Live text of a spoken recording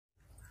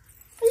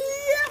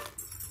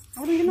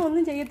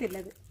ഒന്നും ചെയ്യത്തില്ല,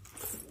 അത്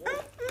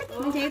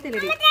ഒന്നും ചെയ്യത്തില്ല.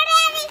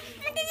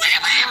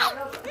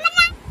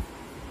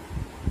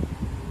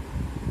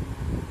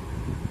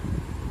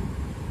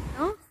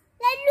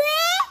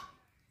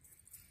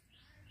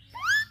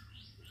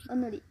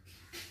 ഒന്നുകൂടി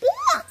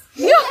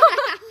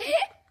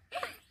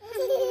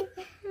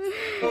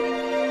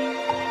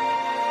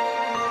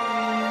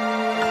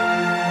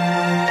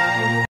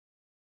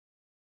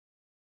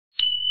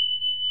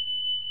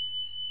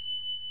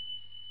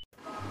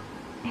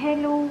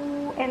ഹലോ,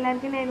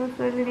 എല്ലാവർക്കും നൈനൂസ്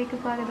വേൾഡിലേക്ക്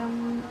സ്വാഗതം.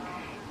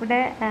 ഇവിടെ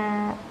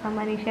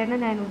മനീഷേട്ടൻ്റെ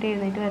നൈനൂട്ടി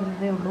എഴുന്നേറ്റ്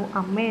വരുന്നതേ ഉള്ളൂ.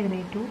 അമ്മ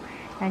എഴുന്നേറ്റു.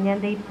 ഞാൻ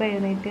ദേ ഇപ്പോൾ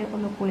എഴുന്നേറ്റ്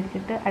ഒന്ന്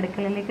കുളിച്ചിട്ട്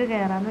അടുക്കളയിലേക്ക്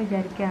കയറാമെന്ന്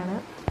വിചാരിക്കുകയാണ്.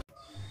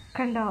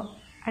 കണ്ടോ,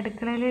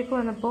 അടുക്കളയിലേക്ക്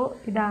വന്നപ്പോൾ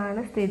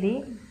ഇതാണ് സ്ഥിതി.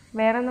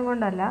 വേറെ ഒന്നും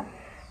കൊണ്ടല്ല,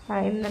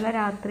 ഇന്നലെ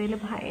രാത്രിയിൽ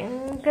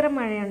ഭയങ്കര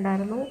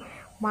മഴയുണ്ടായിരുന്നു.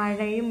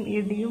 മഴയും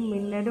ഇടിയും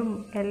മിന്നലും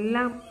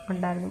എല്ലാം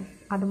ഉണ്ടായിരുന്നു.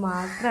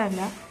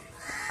 അതുമാത്രമല്ല,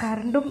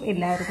 കറണ്ടും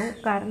ഇല്ലായിരുന്നു.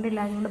 കറണ്ട്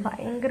ഇല്ലാത്തതുകൊണ്ട്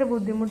ഭയങ്കര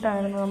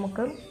ബുദ്ധിമുട്ടായിരുന്നു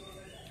നമുക്ക്.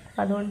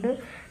 അതുകൊണ്ട്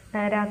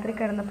രാത്രി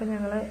കിടന്നപ്പോൾ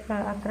ഞങ്ങൾ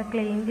അത്ര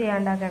ക്ലീൻ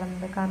ചെയ്യാണ്ടാണ്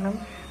കിടന്നത്. കാരണം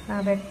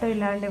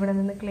വെട്ടമില്ലാണ്ട് ഇവിടെ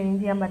നിന്ന് ക്ലീൻ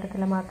ചെയ്യാൻ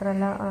പറ്റത്തില്ല.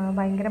 മാത്രമല്ല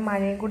ഭയങ്കര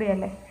മഴയും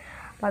കൂടിയല്ലേ.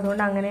 അപ്പോൾ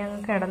അതുകൊണ്ട് അങ്ങനെ ഞങ്ങൾ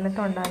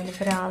കിടന്നിട്ടുണ്ടായിരുന്നു.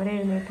 ഇപ്പോൾ രാവിലെ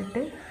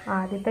എഴുന്നേറ്റിട്ട്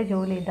ആദ്യത്തെ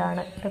ജോലി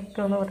ഇതാണ്, ഇതൊക്കെ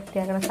ഒന്ന്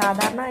വൃത്തിയാക്കണം.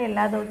 സാധാരണ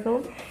എല്ലാ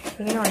ദിവസവും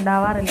ഇങ്ങനെ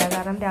ഉണ്ടാവാറില്ല,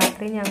 കാരണം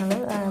രാത്രി ഞങ്ങൾ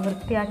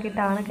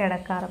വൃത്തിയാക്കിയിട്ടാണ്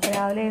കിടക്കാറ്. അപ്പോൾ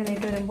രാവിലെ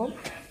എഴുന്നേറ്റ് വരുമ്പം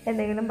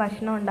എന്തെങ്കിലും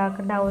ഭക്ഷണം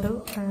ഉണ്ടാക്കേണ്ട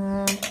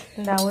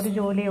ഒരു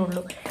ജോലിയേ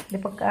ഉള്ളൂ.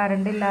 ഇതിപ്പോൾ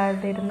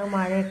കറണ്ടില്ലാതിരുന്ന്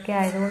മഴയൊക്കെ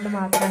ആയതുകൊണ്ട്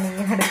മാത്രമാണ്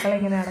ഈ അടുക്കള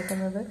ഇങ്ങനെ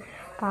നടക്കുന്നത്.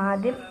 അപ്പോൾ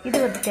ആദ്യം ഇത്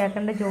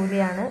വൃത്തിയാക്കേണ്ട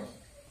ജോലിയാണ്.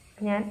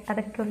 ഞാൻ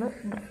അതൊക്കെ ഒന്ന്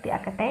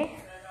വൃത്തിയാക്കട്ടെ.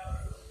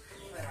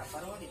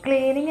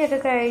 ക്ലീനിങ് ഒക്കെ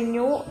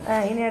കഴിഞ്ഞു.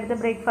 ഇനി അടുത്ത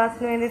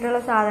ബ്രേക്ക്ഫാസ്റ്റിന് വേണ്ടിയിട്ടുള്ള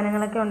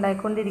സാധനങ്ങളൊക്കെ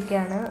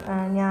ഉണ്ടാക്കിക്കൊണ്ടിരിക്കുകയാണ്.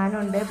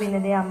 ഞാനുണ്ട്, പിന്നെ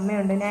ദേ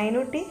അമ്മയുണ്ട്.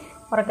 നൈനൂട്ടി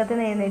ഉറക്കത്തിൽ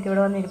നിന്ന് എഴുന്നേറ്റ്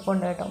ഇവിടെ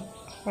വന്നിരിപ്പുണ്ട് കേട്ടോ.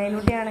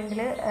 നൈനൂട്ടി ആണെങ്കിൽ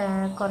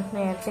കുറച്ച്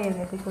നേരത്തെ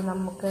എഴുന്നേൽപ്പിച്ചു.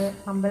 നമുക്ക്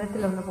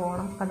അമ്പലത്തിലൊന്ന്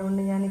പോകണം,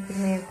 അതുകൊണ്ട് ഞാൻ ഇച്ചിരി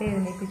നേരത്തെ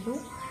എഴുന്നേൽപ്പിച്ചു.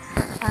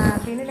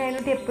 പിന്നെ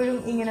നൈനൂട്ടി എപ്പോഴും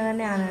ഇങ്ങനെ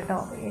തന്നെയാണ് കേട്ടോ.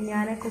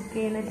 ഞാൻ കുക്ക്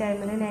ചെയ്യുന്ന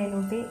ടൈമിൽ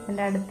നൈനൂട്ടി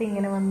എൻ്റെ അടുത്ത്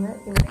ഇങ്ങനെ വന്ന്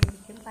ഇവിടെ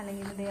ഇരിക്കും.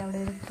 അല്ലെങ്കിൽ ഇതേ അവിടെ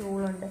ഒരു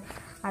സ്റ്റൂളുണ്ട്,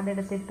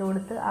 അതെടുത്തിട്ട്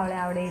കൊടുത്ത് അവളെ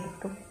അവിടെ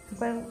ഇരുത്തും.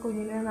 ഇപ്പം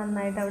കുഞ്ഞിന്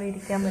നന്നായിട്ട് അവിടെ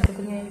ഇരിക്കാൻ പറ്റും.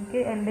 പിന്നെ എനിക്ക്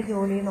എൻ്റെ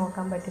ജോലി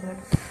നോക്കാൻ പറ്റും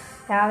കേട്ടോ.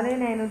 രാവിലെ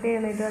നൈനൂട്ടി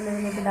എഴുന്നേറ്റ്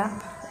വന്നിരുന്നിട്ട് ഇതാ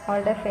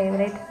അവളുടെ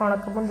ഫേവറേറ്റ്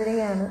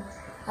ഉണക്കമുന്തിരിങ്ങയാണ്,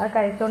 അത്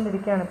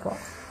കഴിച്ചുകൊണ്ടിരിക്കുകയാണ് ഇപ്പോൾ.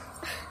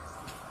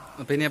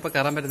 പിന്നെ ഇപ്പൊ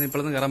കയറാൻ പറ്റുന്ന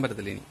ഇപ്പോഴൊന്നും കയറാൻ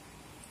പറ്റത്തില്ല. ഇനി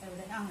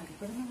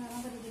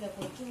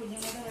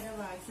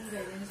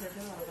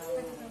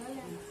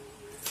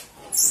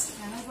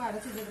ഞങ്ങളിപ്പോൾ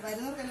അടച്ചിട്ട്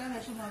വരുന്നവർക്കെല്ലാം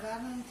വിഷമോ,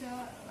 കാരണം എന്ന് വെച്ചാൽ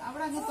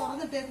അവിടെ അങ്ങ്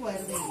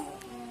തുറന്നിട്ടേക്കുമായിരുന്നു.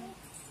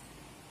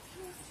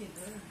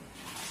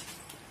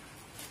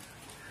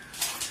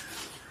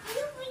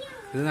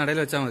 ഇത് നടയിൽ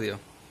വെച്ചാൽ മതിയോ?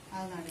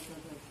 അത്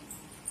നടക്കോട്ട് വെക്കും.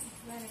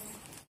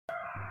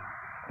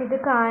 ഇത്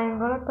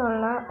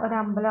കായംകുളത്തുള്ള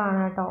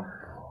ഒരമ്പലമാണ് കേട്ടോ.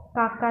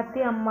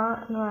 കാക്കാത്തി അമ്മ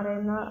എന്ന്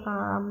പറയുന്ന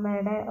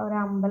അമ്മയുടെ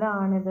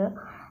ഒരമ്പലമാണിത്.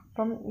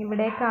 അപ്പം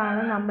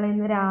ഇവിടേക്കാണ്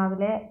നമ്മളിന്ന്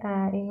രാവിലെ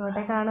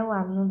ഇങ്ങോട്ടേക്കാണ്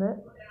വന്നത്.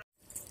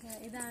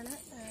 ഇതാണ്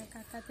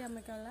കാക്കാത്തി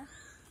അമ്മയ്ക്കുള്ള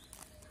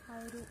ആ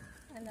ഒരു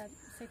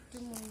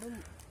സെറ്റും മുണ്ടും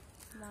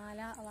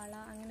വള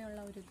അങ്ങനെയുള്ള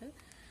ഒരിത്.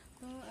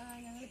 അപ്പോൾ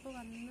ഞങ്ങളിപ്പോൾ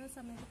വന്ന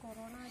സമയത്ത്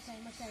കൊറോണ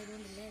ടൈമൊക്കെ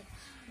ആയതുകൊണ്ടില്ലേ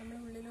നമ്മൾ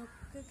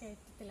ഉള്ളിലേക്ക്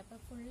കയറ്റത്തില്ല. അപ്പോൾ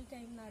ഫുൾ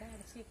ടൈം നട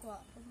അടച്ചേക്കുക.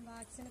 അപ്പം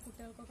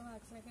കുട്ടികൾക്കൊക്കെ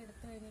വാക്സിനൊക്കെ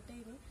എടുത്തു കഴിഞ്ഞിട്ട്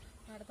ഇനി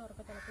നട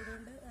തുറക്കത്തുള്ളൂ. അപ്പോൾ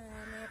ഇതുകൊണ്ട്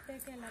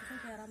നേരത്തെയൊക്കെ എല്ലാവർക്കും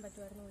കയറാൻ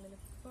പറ്റുമായിരുന്നു ഉള്ളിൽ.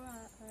 ഇപ്പോൾ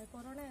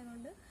കൊറോണ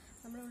ആയതുകൊണ്ട്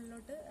നമ്മൾ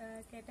ഉള്ളിലോട്ട്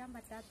കയറ്റാൻ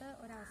പറ്റാത്ത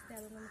ഒരവസ്ഥ.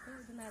 അത് നമുക്ക്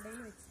ഇത് നടയിൽ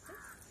വെച്ചിട്ട്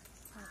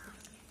ആക്കി.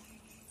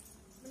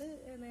 നമ്മൾ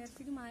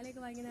നേരത്തേക്ക്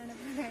മാലയൊക്കെ വാങ്ങിയതാണ്.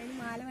 അപ്പോൾ അതിന്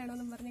മാല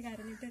വേണമെന്നും പറഞ്ഞ്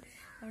കരഞ്ഞിട്ട്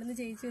അവിടുന്ന്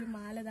ചേച്ചി ഒരു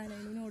മാല താൻ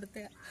അതിന് കൊടുത്ത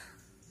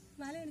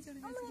മാല മേടിച്ചോട്ടോ.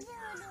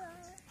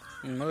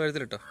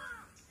 കഴുത്തിലിട്ടോ,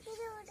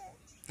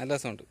 നല്ല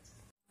രസമുണ്ട്.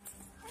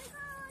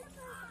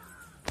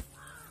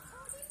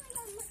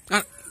 ആ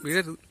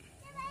വീഴരുത്,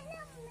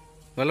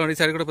 വെള്ളം ഈ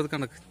സൈഡിൽ കൂടെ പതുക്കെ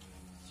നടക്ക്.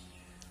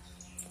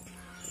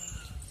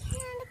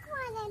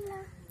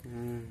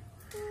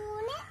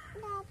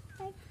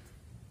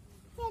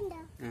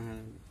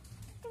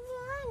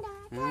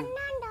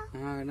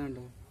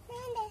 വേണ്ടോ?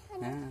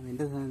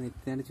 നിന്റെ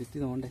നെറ്റിയാണ് ചുറ്റി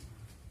തോണ്ടേ.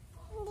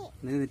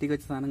 നിന്റെ നെറ്റിക്ക്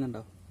വെച്ച സാധനം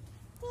കണ്ടോ?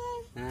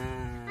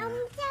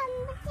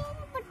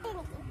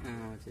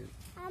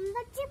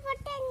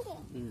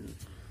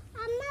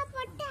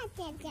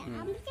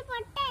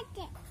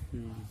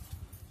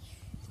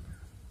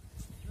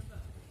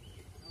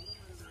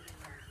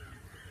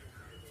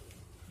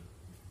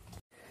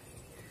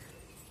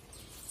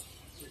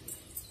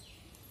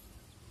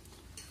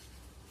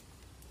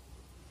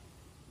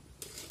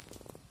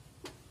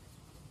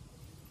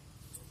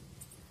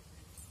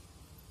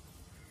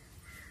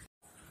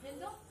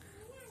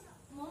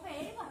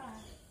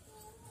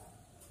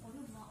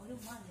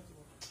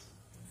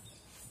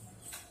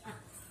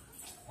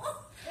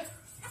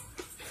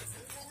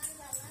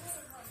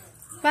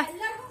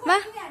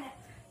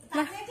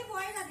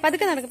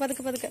 പതുക്കെ നടക്ക്,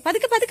 പതുക്കെ പതുക്കെ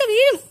പതുക്കെ പതുക്കെ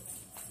വീഴും.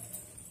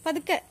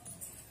 പതുക്കെ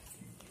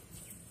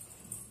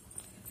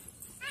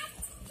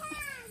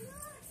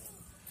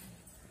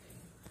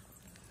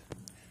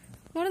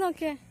ഇങ്ങോട്ട്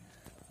നോക്കിയേ.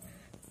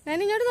 ഞാൻ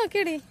ഇങ്ങോട്ട്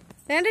നോക്കിയടി.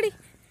 വേണ്ടടി,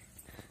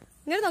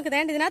 ഇങ്ങോട്ട് നോക്കി.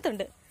 വേണ്ട,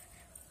 ഇതിനകത്തുണ്ട്.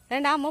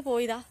 വേണ്ട, അമ്മ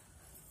പോയിതാ.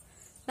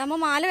 നമ്മ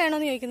മാല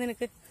വേണോന്ന് ചോദിക്കുന്നു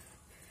നിനക്ക്.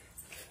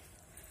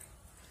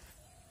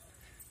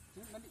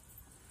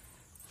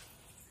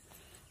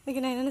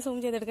 നൈനെ സൂം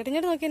ചെയ്തെടുക്കട്ടെ.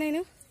 ഇങ്ങോട്ട് നോക്കിയാ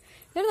നൈനു,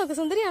 ഇങ്ങോട്ട് നോക്ക്.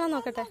 സുന്ദരിയാണോ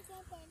നോക്കട്ടെ.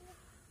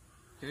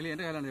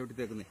 എന്റെ കാലാണ്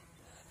ചവിട്ടിത്തേക്കുന്നേ.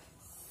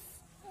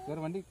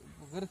 വണ്ടി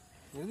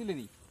എഴുതില്ലേ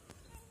നീ?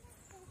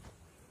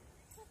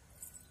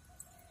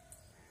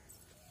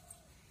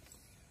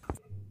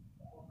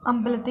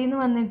 അമ്പലത്തിൽ നിന്ന്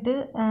വന്നിട്ട്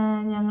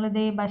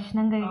ഞങ്ങളിതേ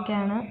ഭക്ഷണം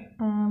കഴിക്കുകയാണ്.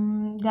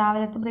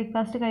 രാവിലത്തെ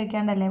ബ്രേക്ക്ഫാസ്റ്റ്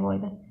കഴിക്കാണ്ടല്ലേ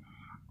പോയത്.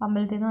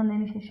 അമ്പലത്തിൽ നിന്ന്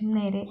വന്നതിന് ശേഷം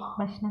നേരെ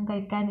ഭക്ഷണം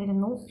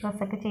കഴിക്കാനിരുന്നു.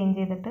 ഡ്രസ്സൊക്കെ ചേഞ്ച്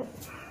ചെയ്തിട്ട്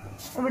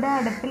ഇവിടെ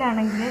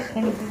അടുപ്പിലാണെങ്കിൽ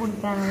എനിക്ക്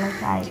കുടിക്കാനുള്ള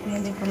ചായക്ക്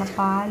വേണ്ടിയിട്ടുള്ള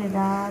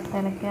പാലിതാ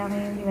തിളയ്ക്കാൻ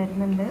വേണ്ടി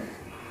വരുന്നുണ്ട്.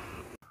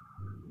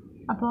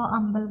 അപ്പോൾ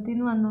അമ്പലത്തിൽ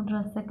നിന്ന് വന്നു,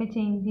 ഡ്രസ്സൊക്കെ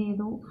ചേഞ്ച്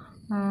ചെയ്തു.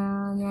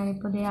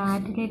 ഞാനിപ്പോൾ ഇതേ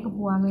ആറ്റിലേക്ക്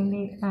പോകാൻ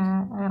വേണ്ടി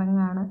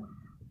ഇറങ്ങുകയാണ്.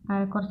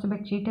 കുറച്ച്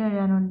ബെഡ്ഷീറ്റ്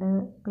കഴുകാനുണ്ട്,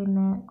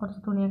 പിന്നെ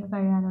കുറച്ച് തുണിയൊക്കെ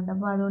കഴുകാനുണ്ട്.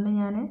 അപ്പോൾ അതുകൊണ്ട്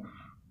ഞാൻ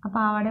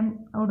പാവാടയും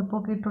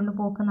ഉടുപ്പൊക്കെ ഇട്ടുകൊണ്ട്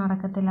പോക്ക്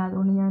നടക്കത്തില്ല.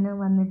 അതുകൊണ്ട് ഞാൻ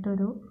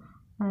വന്നിട്ടൊരു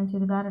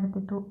ചുരിദാർ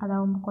എടുത്തിട്ടു.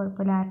 അതാവുമ്പോൾ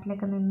കുഴപ്പമില്ല,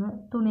 ആറ്റിലൊക്കെ നിന്ന്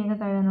തുണിയൊക്കെ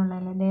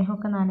കഴുകാനുള്ളതല്ലേ,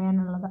 ദേഹമൊക്കെ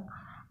നനയാനുള്ളതാണ്.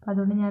 അപ്പോൾ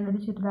അതുകൊണ്ട് ഞാനൊരു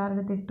ചുരിദാർ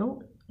എടുത്തിട്ടു.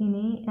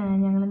 ഇനി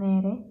ഞങ്ങൾ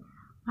നേരെ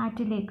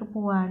ആറ്റിലേക്ക്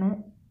പോവാണ്.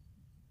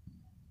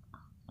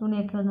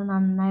 തുണിയൊക്കെ ഒന്ന്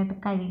നന്നായിട്ട്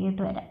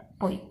കഴുകിയിട്ട് വരാം.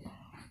 പോയി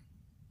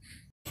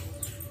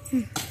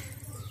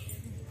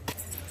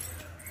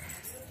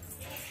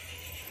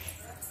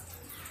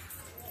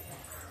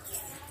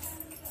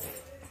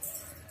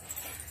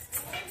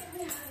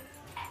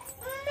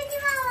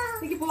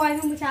എനിക്ക് പോവാൻ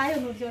മുമ്പ് ചായ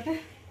ഒന്ന് കുടിച്ചോട്ടെ.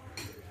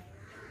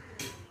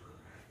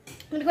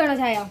 നിനക്ക് വേണോ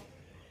ചായ?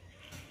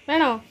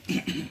 വേണോ?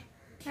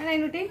 വേണോ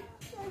അതിനുട്ടി?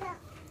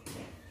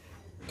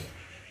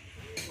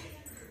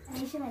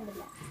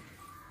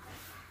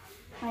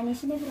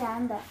 മനീഷിന്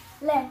ഭ്രാന്ത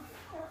അല്ലേ?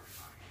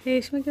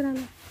 രേഷ്മയ്ക്ക്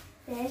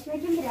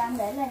രേഷ്മയ്ക്കും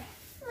ഭ്രാന്ത അല്ലേ?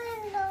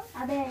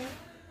 അതെ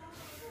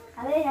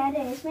അതെ, ഞാൻ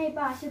രേഷ്മ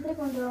ഇപ്പൊ ആശുപത്രി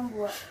കൊണ്ടുപോകാൻ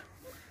പോവാ.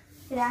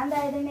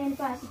 ഭ്രാന്തായതുകൊണ്ട്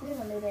ഞാനിപ്പോ ആശുപത്രി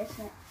കൊണ്ടുപോയി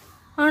രേഷ്മ.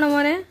 ആണോ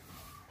മോനെ?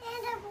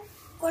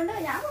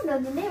 ഞാൻ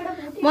കൊണ്ടുപോകും. നിന്നെ ഇവിടെ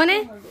മോനെ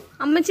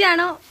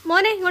അമ്മച്ചിയാണോ?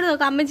 മോനെ ഇങ്ങോട്ട്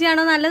നോക്കാം.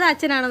 അമ്മച്ചിയാണോ നല്ലത്,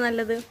 അച്ഛനാണോ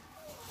നല്ലത്?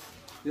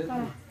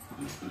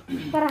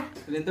 പറ.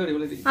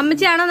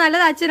 അമ്മച്ചിയാണോ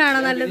നല്ലത്, അച്ഛനാണോ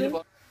നല്ലത്?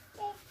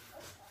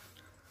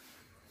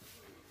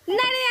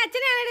 എന്താണ്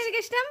അച്ഛനെയാണോ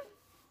എനിക്കിഷ്ടം?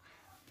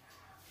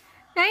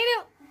 നൈനു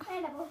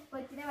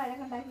കൊച്ചിനെ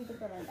വഴക്കുണ്ടാക്കിയിട്ട്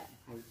പറയണ്ട.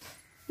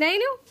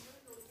 നൈനു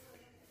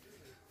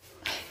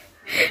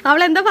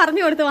അവളെന്താ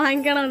പറഞ്ഞു കൊടുത്തു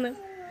വാങ്ങിക്കണമെന്ന്?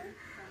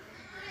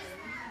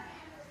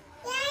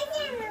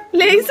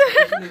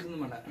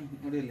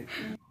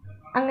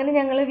 അങ്ങനെ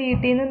ഞങ്ങൾ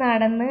വീട്ടിൽ നിന്ന്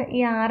നടന്ന് ഈ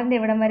ആറിൻ്റെ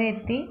ഇവിടം വരെ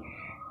എത്തി.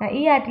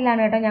 ഈ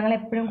ആറ്റിലാണ് കേട്ടോ ഞങ്ങൾ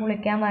എപ്പോഴും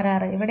കുളിക്കാൻ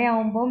വരാറ്. ഇവിടെ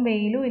ആവുമ്പം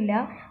വെയിലും ഇല്ല,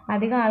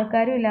 അധികം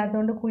ആൾക്കാരും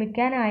ഇല്ലാത്തതുകൊണ്ട്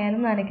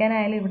കുളിക്കാനായാലും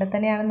നനയ്ക്കാനായാലും ഇവിടെ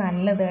തന്നെയാണ്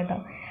നല്ലത് കേട്ടോ.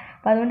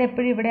 അപ്പോൾ അതുകൊണ്ട്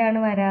എപ്പോഴും ഇവിടെയാണ്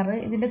വരാറ്.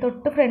 ഇതിൻ്റെ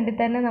തൊട്ട് ഫ്രണ്ടിൽ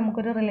തന്നെ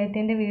നമുക്കൊരു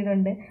റിലേറ്റീവിൻ്റെ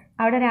വീടുണ്ട്.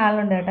 അവിടെ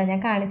ഒരാളുണ്ട് കേട്ടോ, ഞാൻ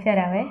കാണിച്ചു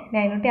തരാവേ.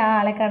 നൈനുട്ടി ആ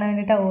ആളെ കാണാൻ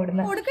വേണ്ടിയിട്ടാണ്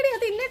ഓടുന്നത്.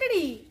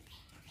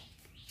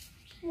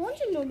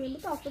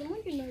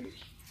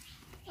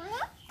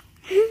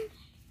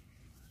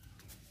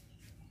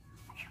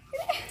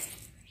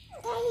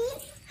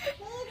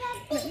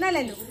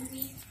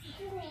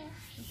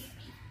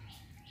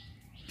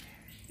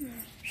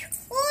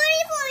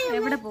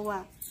 എവിടെ പോവാ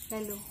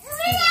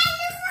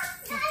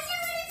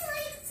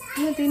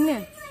തിന്നെ?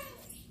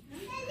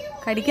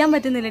 കടിക്കാൻ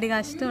പറ്റുന്നില്ലടി,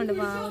 കഷ്ടമുണ്ട്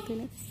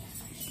പാവത്തിന്.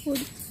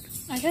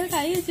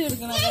 കൈ വെച്ച്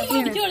കൊടുക്കണം,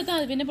 പിടിച്ചു കൊടുത്താൽ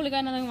മതി, പിന്നെ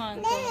പുള്ളിക്കാരൻ അതങ്ങ്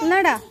വാങ്ങിക്കോ.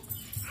 എന്നാടാ?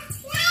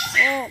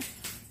 ഓ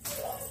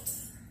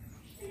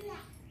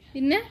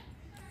പിന്നെ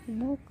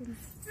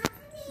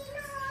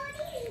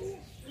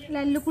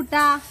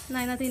ലല്ലുക്കുട്ടാ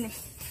നൈന തിന്നെ.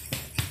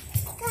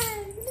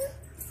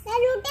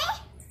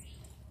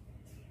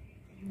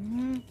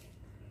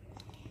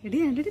 എടി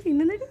കണ്ടിട്ട്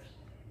തിന്നുന്നടി.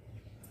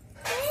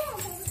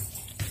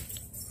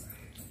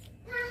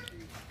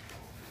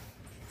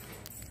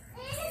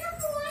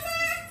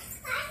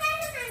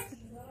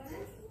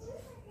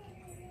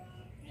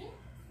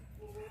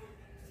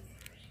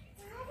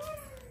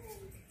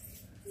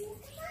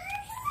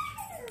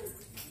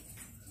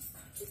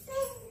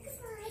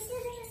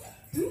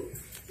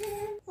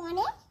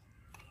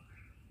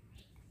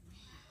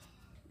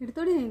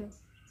 എടുത്തോടി നൈനു.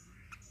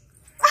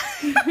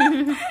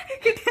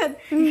 കിട്ടിയത്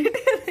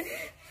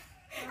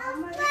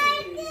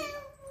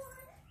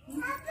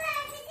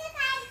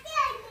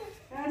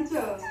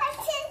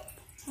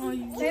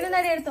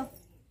എടുത്തോ.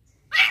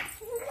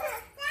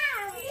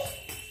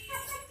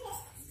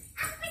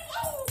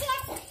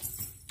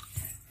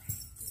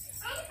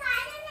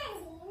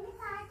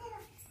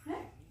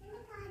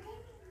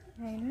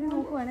 നൈനു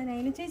നോക്കുവാണ്.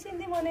 നൈനു ചേച്ചി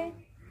എന്തിയെ മോനെ?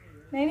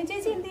 നൈനു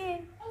ചേച്ചി എന്തിയെ?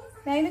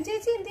 നൈനു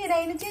ചേച്ചി എന്തിയെ?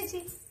 നൈനു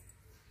ചേച്ചി,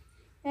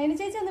 നൈനു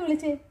ചേച്ചി ഒന്ന്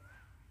വിളിച്ചേ.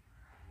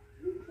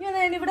 നീ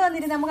ഒന്ന് ഇവിടെ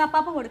വന്നിരുന്നേ, നമുക്ക്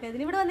അപ്പാപ്പം കൊടുക്കാം.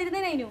 ഇതിന് ഇവിടെ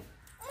വന്നിരുന്നേ നൈനു.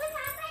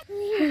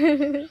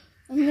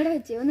 ഒന്നുകൂടെ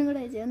വെച്ചേ, ഒന്നുകൂടെ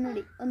വെച്ചേ,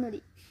 ഒന്നുകൂടി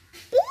ഒന്നുകൂടി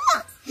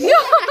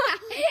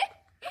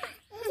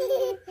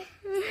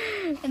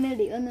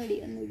ഒന്നുകൂടി ഒന്നുകൂടി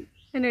ഒന്നുകൂടി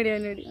ഒന്നുകൂടി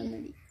ഒന്നുകൂടി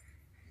ഒന്നുകൂടി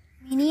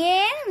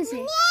മിനിയേന്ന് വിളിച്ചേ.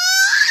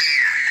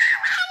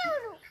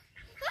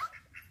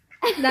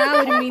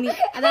 ഒരു മിനി,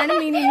 അതാണ്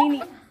മിനി. മിനി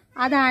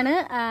അതാണ്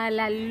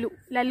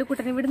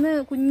ലല്ലുക്കുട്ടൻ. ഇവിടുന്ന്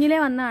കുഞ്ഞിലേ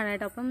വന്നതാണ്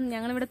കേട്ടോ. അപ്പം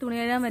ഞങ്ങളിവിടെ തുണി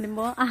കഴുകാൻ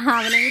വരുമ്പോൾ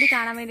അവനെ കൂടി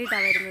കാണാൻ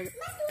വേണ്ടിയിട്ടാണ് വരുന്നത്.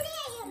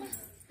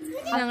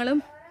 ഞങ്ങളും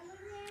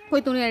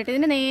പോയി തുണി കഴുകിട്ട്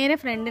ഇതിൻ്റെ നേരെ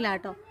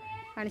ഫ്രണ്ടിലാട്ടോ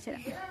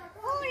കാണിച്ചുതരാം.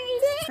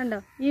 കണ്ടോ,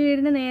 ഈ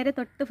വീടിൻ്റെ നേരെ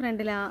തൊട്ട്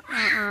ഫ്രണ്ടിലാ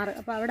ആറ്.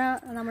 അപ്പോൾ അവിടെ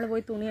നമ്മൾ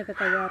പോയി തുണിയൊക്കെ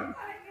കഴുകാറ്.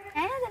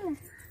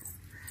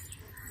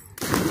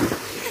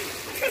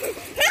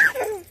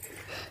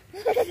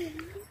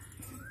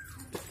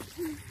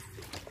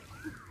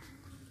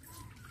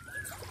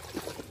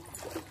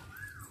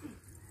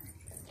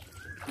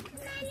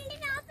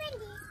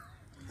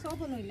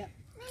 സോപ്പൊന്നുമില്ല.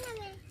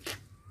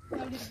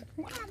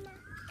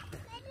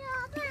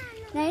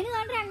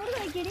 അങ്ങോട്ട്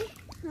നോക്കിയടി,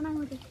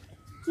 അങ്ങോട്ട്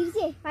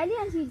ചിരിച്ചേ, പല്ലി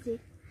കാണിച്ച് ചിരിച്ചേ.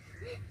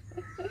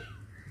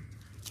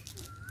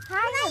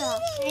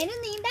 അതിന്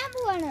നീന്താൻ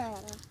പോവാണ്,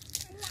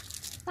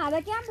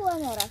 പതയ്ക്കാൻ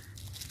പോവാന്ന് പറ.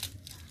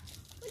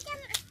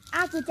 ആ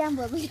കുറ്റാൻ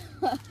പോവാ.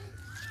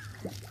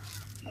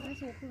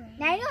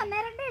 ഞാൻ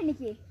ഒന്നേരണ്ടേ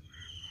എനിക്ക്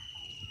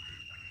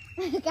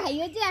കൈ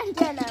വെച്ച്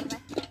കാണിക്കാമല്ലോ പറഞ്ഞ.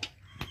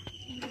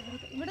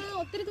 ഇവിടെ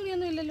ഒത്തിരി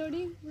തുണിയൊന്നും ഇല്ലല്ലോ.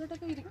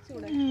 ഇവിടോട്ടൊക്കെ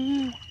വിരിച്ചൂടെ?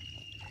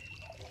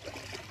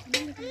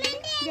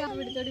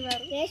 പിടിച്ചോടി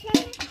വേറെ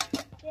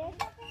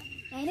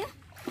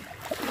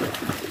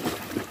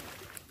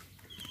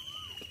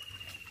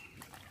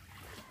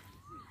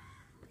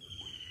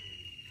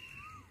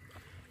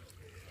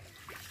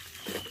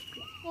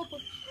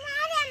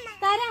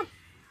തരാം.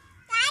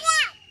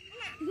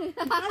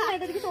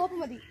 എനിക്ക് സോപ്പ്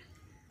മതി.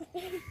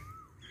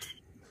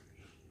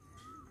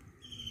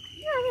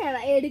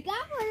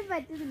 എടുക്കാൻ പോലും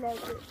പറ്റുന്നില്ല.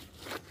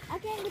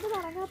 ഒക്കെ എനിക്ക്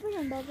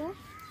പറങ്ങാപ്പുണ്ടോ?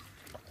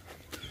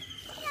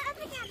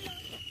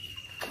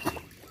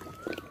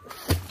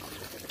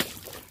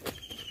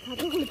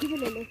 അത്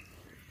കുളിക്കുന്നില്ലല്ലോ.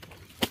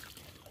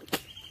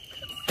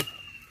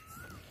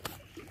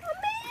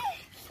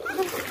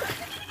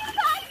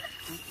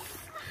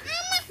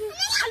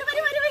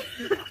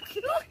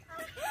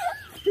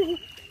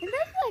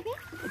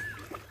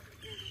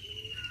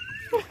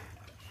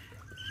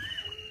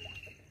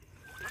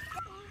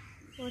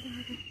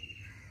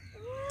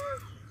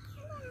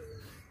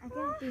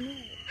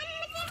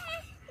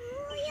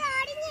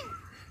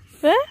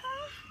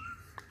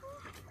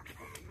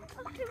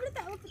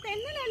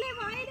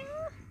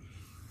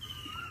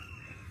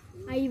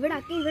 ഇവിടെ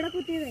അക്ക ഇവിടെ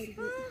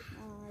കുത്തിയതായിരിക്കും.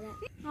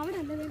 അവിടെ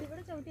അല്ല,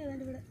 ഇവിടെ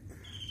ചവിട്ടിയതാണ്ട്. ഇവിടെ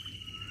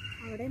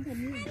അവിടെയും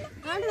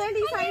തന്നെയുണ്ട്.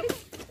 ഈ സൈഡ്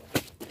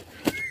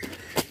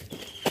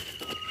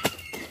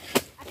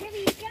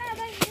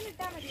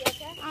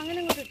അങ്ങനെ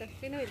ഇങ്ങോട്ട് ഇട്ട്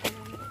പിന്നെ വരും.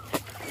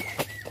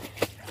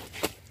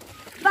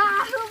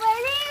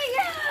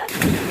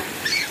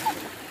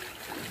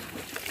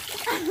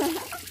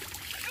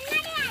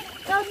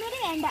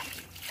 ഒന്നിനും വേണ്ട.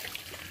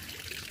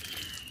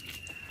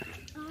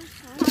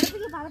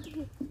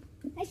 പതപ്പിക്ക്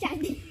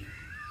ശാന്തി.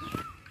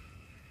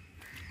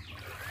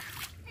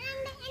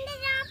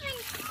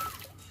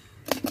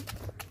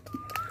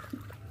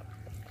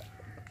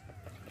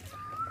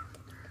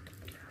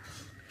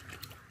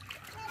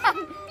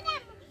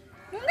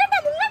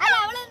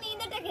 അവള്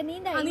നീന്തട്ടൊക്കെ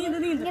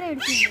ഇങ്ങനെ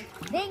എടുത്തിട്ടുണ്ട്.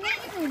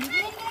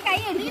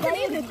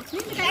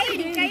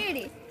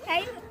 കൈയടി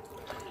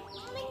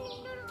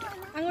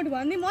അങ്ങോട്ട്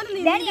പോവാ. നീ മോനെ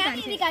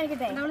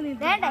കാണിക്കട്ടെ.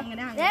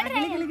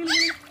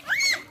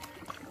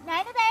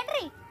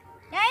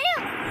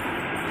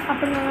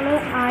 അപ്പം ഞങ്ങൾ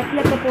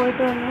ആറ്റിലൊക്കെ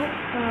പോയിട്ട് വന്നു.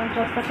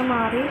 ഡ്രസ്സൊക്കെ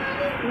മാറി.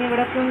 ഇനി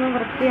ഇവിടെയൊക്കെ ഒന്ന്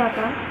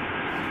വൃത്തിയാക്കണം.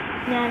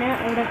 ഞാൻ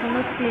ഇവിടെയൊക്കെ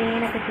ഒന്ന്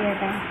ക്ലീനൊക്കെ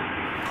ചെയ്യട്ടെ.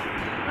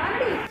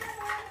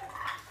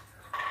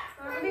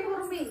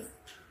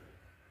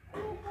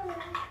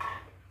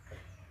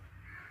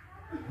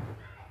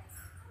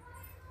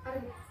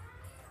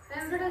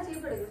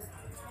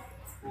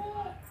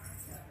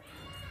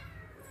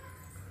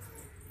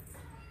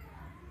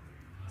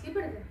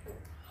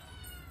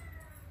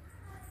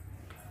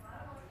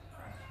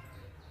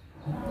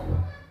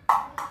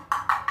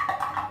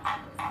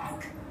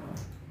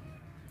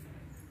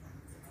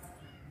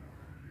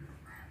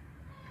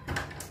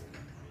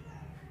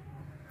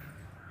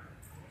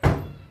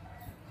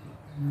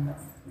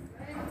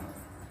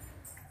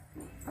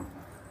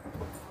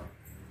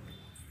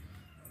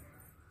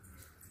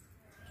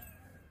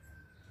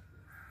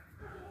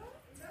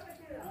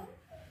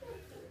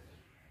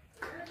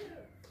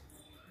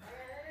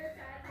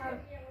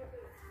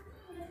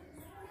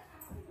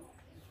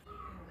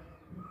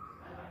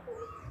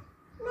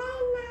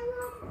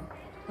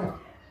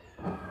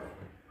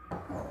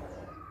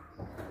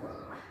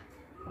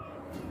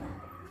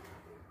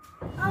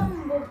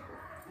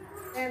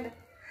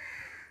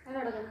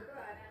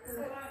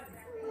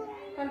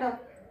 കണ്ടോ,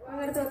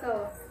 അങ്ങനെ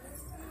വെക്കാവോ?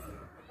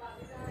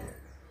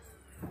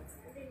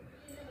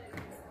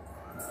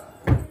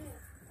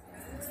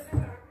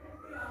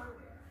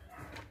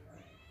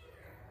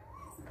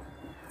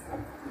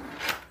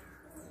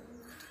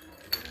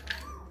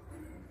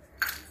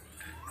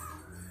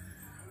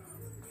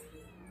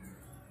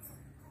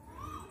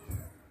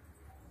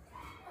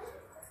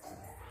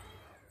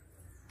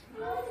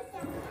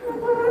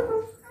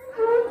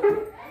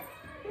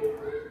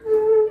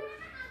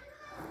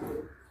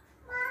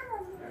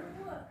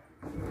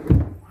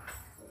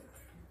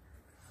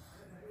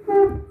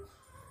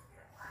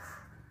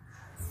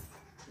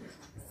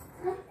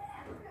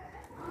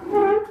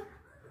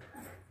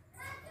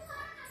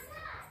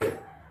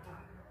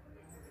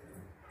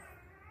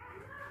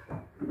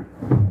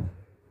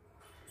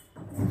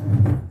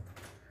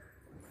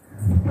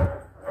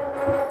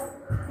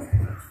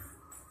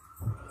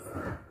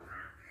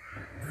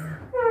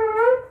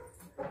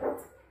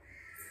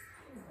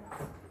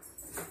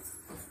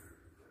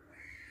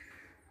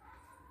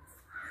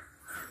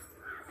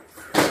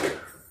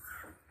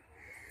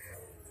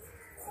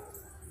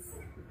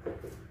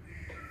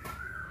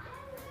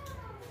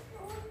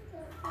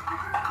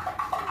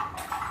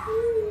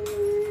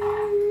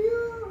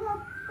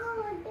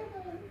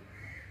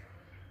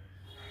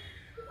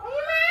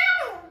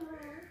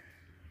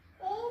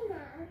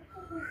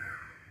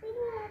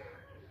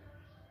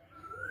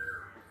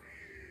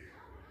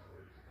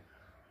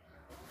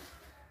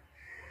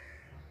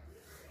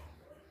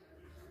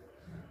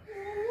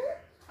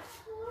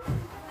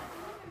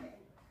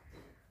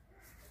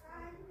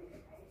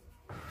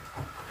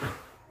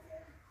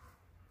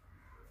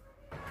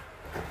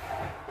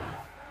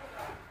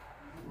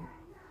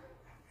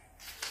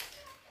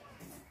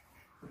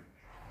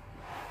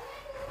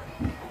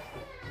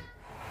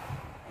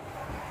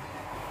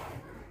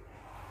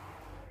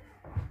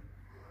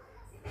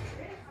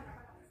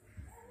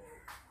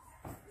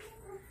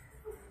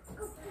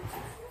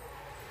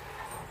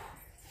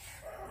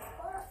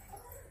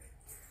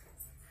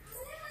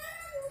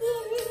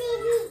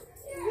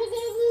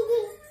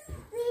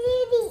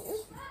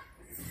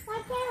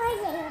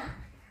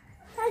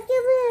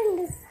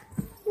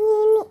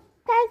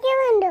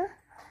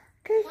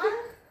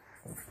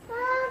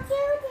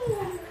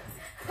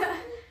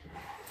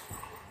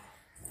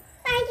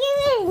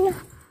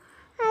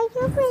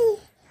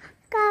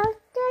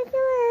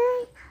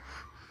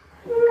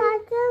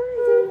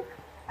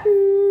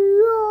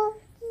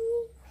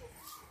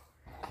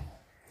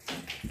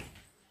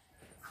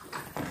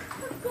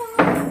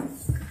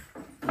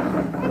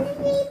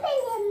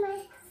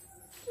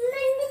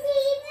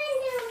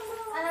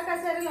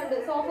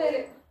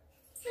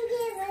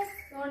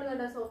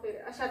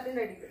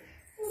 ഷർട്ടിന്റെ അടിയിൽ.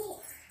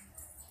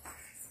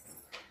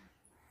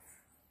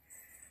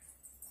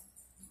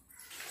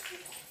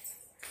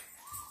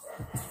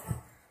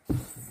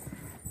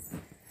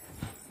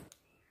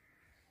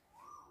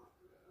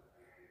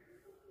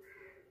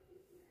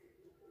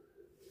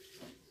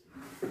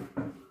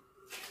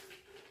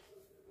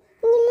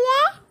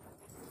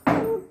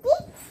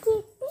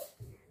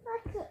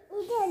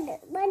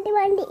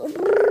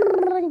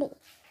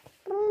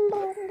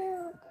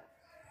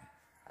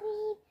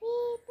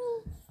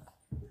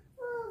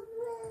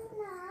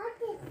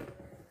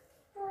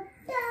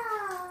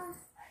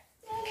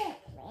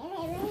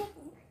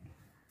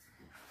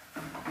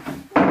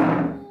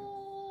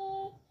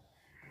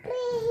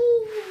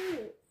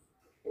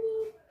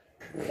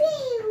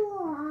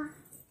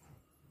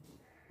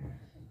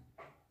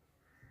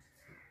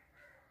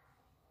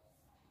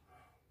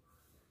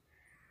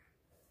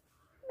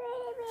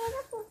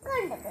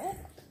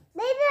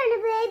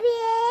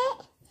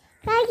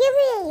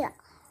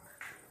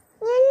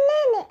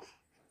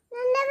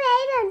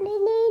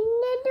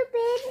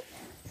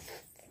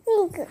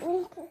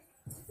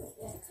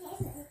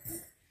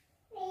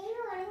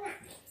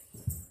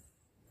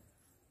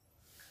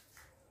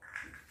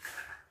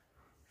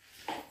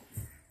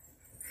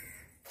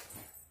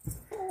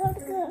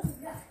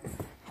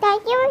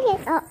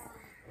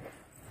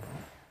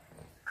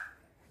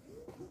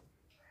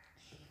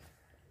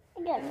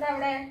 എന്താ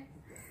അവിടെ?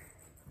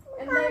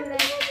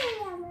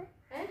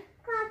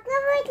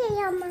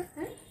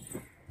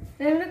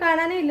 എന്താ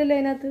കാണാനേ ഇല്ലല്ലോ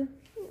അതിനകത്ത്.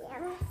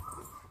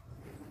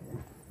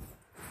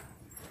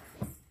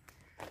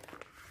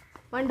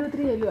 1 2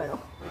 3 ചെല്ലുവാണോ?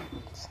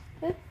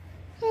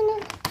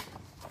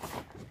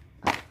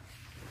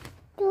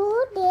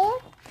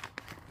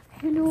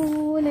 ഹലോ,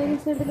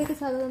 ലൈനൂസ് വേൾഡിലേക്ക്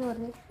സ്വാഗതം എന്ന്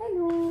പറഞ്ഞു.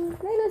 ഹലോ,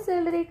 ലൈനൂസ്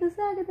വേൾഡിലേക്ക്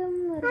സ്വാഗതം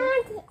എന്ന്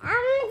പറഞ്ഞു.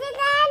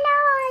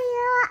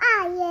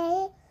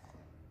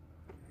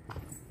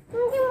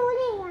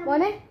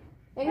 മോനെ,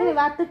 എങ്ങനെ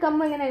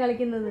വാത്തുക്കമ്മ എങ്ങനെയാ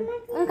കളിക്കുന്നത്?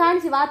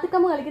 കാണിച്ചു,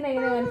 വാത്തുക്കമ്മ കളിക്കുന്നത്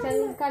എങ്ങനെയാ കാണിച്ചാൽ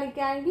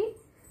കാണിക്കാമെങ്കിൽ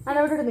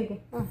അതോട്ട് നിൽക്കേ.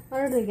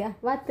 അതോട്ട് നിൽക്കുക.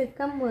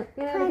 വാത്തുക്കമ്മ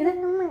എങ്ങനെ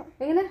കളിക്കുന്നത്?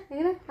 എങ്ങനെ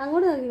എങ്ങനെ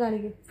അങ്ങോട്ട് നോക്കി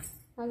കാണിക്കും.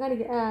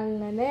 കാണിക്ക.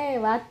 അങ്ങനെ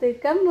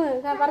വാത്തുക്കമ്മ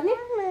പറഞ്ഞു.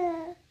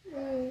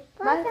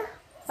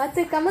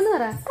 വാത്തുക്കമ്മെന്ന്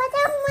പറ.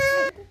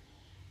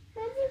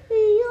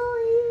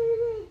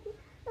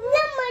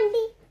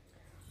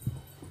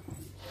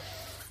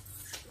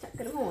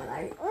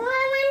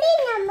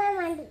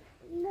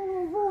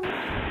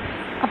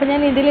 അപ്പം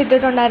ഞാൻ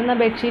ഇതിലിട്ടിട്ടുണ്ടായിരുന്ന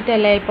ബെഡ്ഷീറ്റ്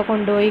അല്ലേ ഇപ്പോൾ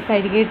കൊണ്ടുപോയി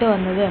കഴുകിയിട്ട്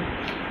വന്നത്.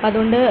 അപ്പം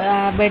അതുകൊണ്ട്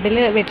ബെഡിൽ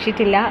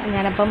ബെഡ്ഷീറ്റ് ഇല്ല.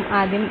 ഞാനപ്പം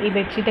ആദ്യം ഈ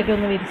ബെഡ്ഷീറ്റൊക്കെ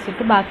ഒന്ന്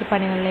വിരിച്ചിട്ട് ബാക്കി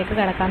പണികളിലേക്ക്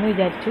കിടക്കാമെന്ന്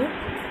വിചാരിച്ചു.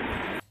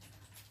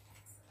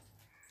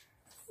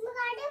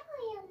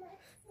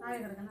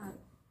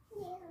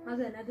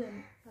 അത് തന്നെ അത്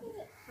തന്നെ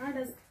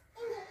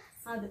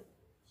അത്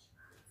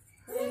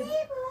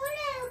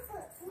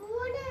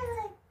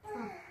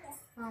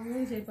ആ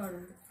 3 ഷേപ്പ് അവിടെ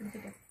ഉണ്ട്.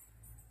 എടുത്തിട്ട്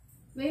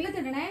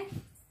വെയിലത്തിടണേ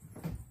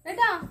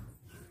കേട്ടോ.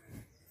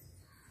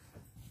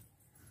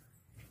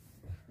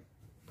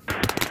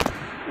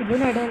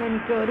 ഇതിനിടയിൽ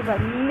എനിക്ക് ഒരു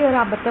വലിയൊരു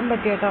അബദ്ധം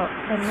പറ്റി കേട്ടോ.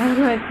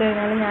 എന്താണെന്ന് വെച്ച്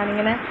കഴിഞ്ഞാൽ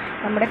ഞാനിങ്ങനെ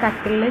നമ്മുടെ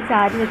കട്ടിലിൽ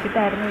ചാരി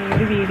വെച്ചിട്ടായിരുന്നു ഈ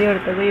ഒരു വീഡിയോ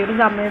എടുത്തത്. ഈ ഒരു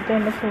സമയത്ത്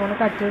എൻ്റെ ഫോൺ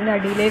കട്ടിലിൻ്റെ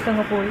അടിയിലേക്ക്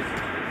അങ്ങ് പോയി.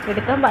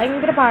 എടുക്കാൻ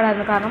ഭയങ്കര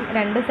പാടായിരുന്നു. കാരണം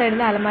 2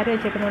 സൈഡിൽ അലമാര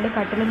വെച്ചേക്കുന്നതുകൊണ്ട്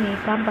കട്ടിൽ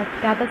നീക്കാൻ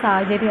പറ്റാത്ത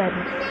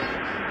സാഹചര്യമായിരുന്നു.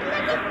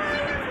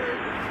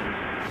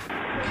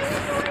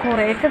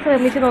 കുറേയൊക്കെ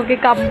ശ്രമിച്ച് നോക്കി,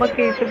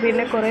 കമ്പൊക്കെ ഇട്ട്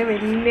പിന്നെ കുറേ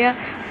വലിയ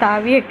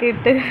താവിയൊക്കെ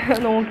ഇട്ട്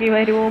നോക്കി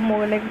വരുമോ,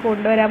 മുകളിലേക്ക്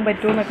കൊണ്ടുവരാൻ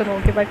പറ്റുമോ എന്നൊക്കെ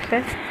നോക്കി. പക്ഷെ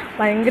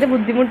ഭയങ്കര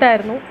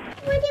ബുദ്ധിമുട്ടായിരുന്നു.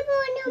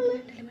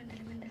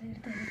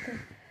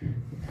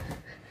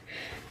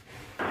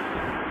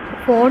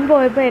 ഫോൺ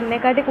പോയപ്പോൾ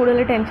എന്നെക്കാട്ടി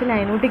കൂടുതൽ ടെൻഷൻ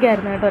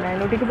നൈനൂട്ടിക്കായിരുന്നു കേട്ടോ.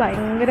 നൈനൂട്ടിക്ക്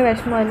ഭയങ്കര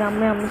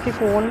വിഷമമായിരുന്നു. അമ്മയ്ക്ക്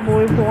ഫോൺ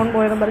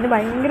പോയെന്ന് പറഞ്ഞ്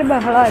ഭയങ്കര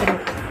ബഹളമായിരുന്നു.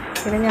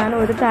 പിന്നെ ഞാൻ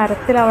ഒരു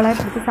തരത്തിൽ അവളെ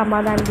പിടിച്ച്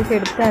സമാധാനിപ്പിച്ച്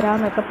എടുത്തു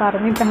തരാമെന്നൊക്കെ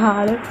പറഞ്ഞിട്ട്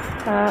ആള്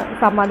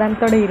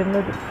സമാധാനത്തോടെ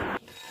ഇരുന്നത്.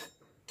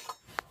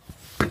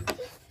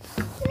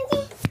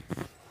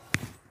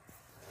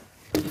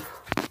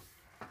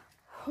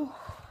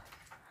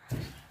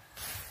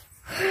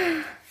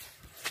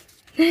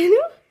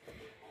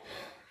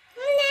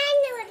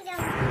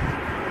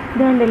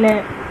 ഇതുകൊണ്ടില്ലേ,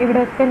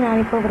 ഇവിടെയൊക്കെ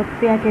ഞാനിപ്പോൾ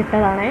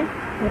വൃത്തിയാക്കിയിട്ടതാണേ.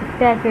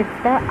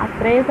 വൃത്തിയാക്കിയിട്ട്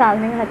അത്രയും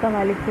സാധനങ്ങളൊക്കെ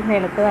വലിച്ച്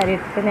നിലത്ത്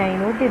വരയിട്ടിട്ട്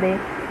നൈനൂട്ടി ഇതേ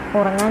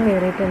ഉറങ്ങാൻ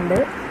കയറിയിട്ടുണ്ട്.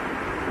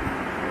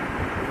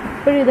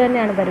 ഇപ്പോഴും ഇത്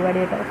തന്നെയാണ് പരിപാടി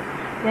കേട്ടോ.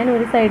 ഞാൻ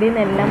ഒരു സൈഡിൽ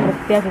നിന്ന് എല്ലാം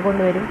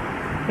വൃത്തിയാക്കിക്കൊണ്ട് വരും.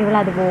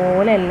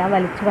 ഇവളതുപോലെ എല്ലാം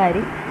വലിച്ചു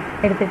വാരി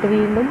എടുത്തിട്ട്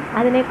വീണ്ടും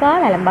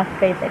അതിനേക്കാൾ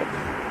അലമ്പാക്കി തരും.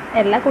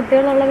 എല്ലാ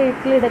കുട്ടികളുള്ള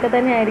വീട്ടിൽ ഇതൊക്കെ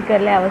തന്നെ ആയിരിക്കും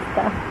അല്ലേ അവസ്ഥ.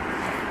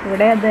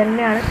 ഇവിടെ അത്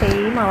തന്നെയാണ്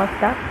സെയിം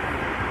അവസ്ഥ.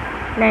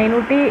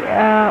 നൈനൂട്ടി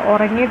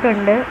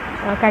ഉറങ്ങിയിട്ടുണ്ട്.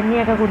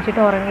 കഞ്ഞിയൊക്കെ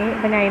കുടിച്ചിട്ട് ഉറങ്ങി.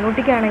 ഇപ്പം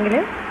നൈനൂട്ടിക്കാണെങ്കിൽ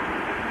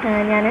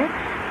ഞാൻ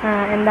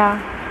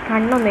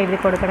കണ്ണൊന്ന് എഴുതി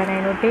കൊടുക്കട്ടെ.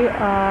 നൈനൂട്ടി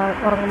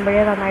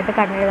ഉറങ്ങുമ്പോഴേ നന്നായിട്ട്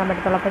കണ്ണെഴുതാൻ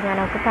പറ്റത്തുള്ളൂ. അപ്പോൾ ഞാൻ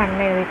അവൾക്ക്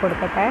കണ്ണെഴുതി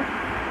കൊടുക്കട്ടെ.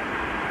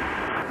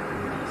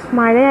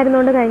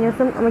 മഴയായിരുന്നുകൊണ്ട് കഴിഞ്ഞ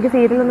ദിവസം നമുക്ക്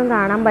സീരിയലൊന്നും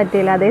കാണാൻ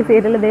പറ്റിയില്ല. അതേ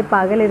സീരിയൽ ഇതേ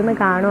പകലിരുന്ന്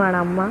കാണുവാണ്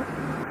അമ്മ.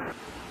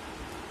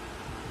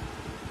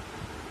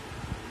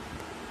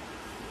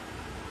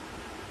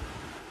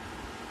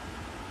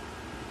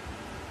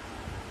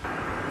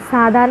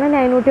 സാധാരണ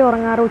നൈനൂട്ടി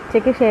ഉറങ്ങാറ്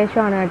ഉച്ചയ്ക്ക്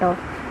ശേഷമാണ് കേട്ടോ.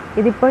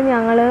 ഇതിപ്പോൾ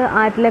ഞങ്ങൾ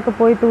ആറ്റിലൊക്കെ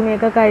പോയി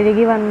തുണിയൊക്കെ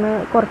കഴുകി വന്ന്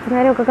കുറച്ച്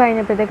നേരമൊക്കെ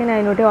കഴിഞ്ഞപ്പോഴത്തേക്ക്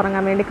നൈനൂട്ടി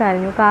ഉറങ്ങാൻ വേണ്ടി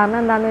കരഞ്ഞു. കാരണം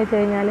എന്താണെന്ന് വെച്ച്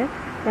കഴിഞ്ഞാൽ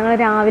ഞങ്ങൾ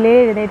രാവിലെ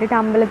എഴുന്നേറ്റിട്ട്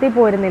അമ്പലത്തിൽ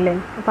പോരുന്നില്ലേ,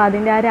 അപ്പോൾ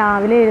അതിൻ്റെ ആ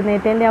രാവിലെ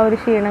എഴുന്നേറ്റതിൻ്റെ ആ ഒരു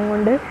ക്ഷീണം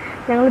കൊണ്ട്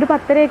ഞങ്ങളൊരു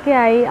 10:30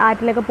 ആയി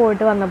ആറ്റിലൊക്കെ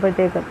പോയിട്ട്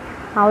വന്നപ്പോഴത്തേക്കും.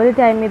 ആ ഒരു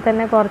ടൈമിൽ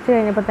തന്നെ കുറച്ച്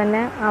കഴിഞ്ഞപ്പോൾ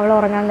തന്നെ അവൾ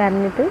ഉറങ്ങാൻ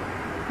കരഞ്ഞിട്ട്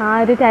ആ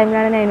ഒരു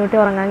ടൈമിലാണ് നൈനൂട്ടി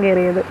ഉറങ്ങാൻ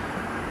കയറിയത്.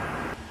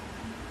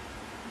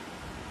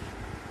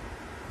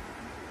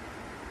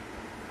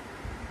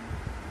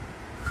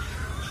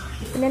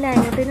 പിന്നെ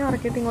നൈനൂട്ടിനെ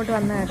ഉറക്കിയിട്ട് ഇങ്ങോട്ട്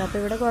വന്ന കേട്ടോ. അപ്പോൾ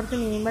ഇവിടെ കുറച്ച്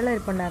മീൻ വെള്ളം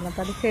ഇരിപ്പുണ്ടായിരുന്നു.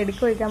 അപ്പോൾ അത്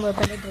ചെടിക്ക് ഒഴിക്കാൻ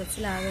പോയപ്പോൾ എൻ്റെ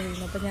ഡ്രസ്സിലാകെ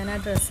വീണു. അപ്പോൾ ഞാൻ ആ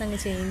ഡ്രസ്സ് അങ്ങ്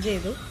ചേഞ്ച്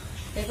ചെയ്തു.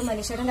 അതൊക്കെ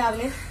മനുഷ്യൻ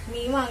രാവിലെ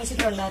മീൻ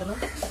വാങ്ങിച്ചിട്ടുണ്ടായിരുന്നു.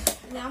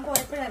 ഞാൻ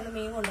പോയപ്പോഴായിരുന്നു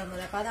മീൻ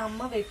കൊണ്ടുവന്നത്. അപ്പോൾ അത്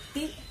അമ്മ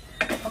വെട്ടി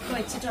ഒക്കെ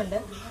വെച്ചിട്ടുണ്ട്.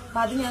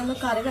 അപ്പോൾ അത് ഞാനൊന്ന്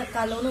കറി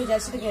വെക്കാമല്ലോ എന്ന്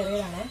വിചാരിച്ചിട്ട്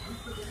കയറിയതാണ്.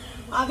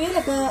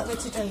 അവിയലൊക്കെ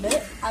വെച്ചിട്ടുണ്ട്.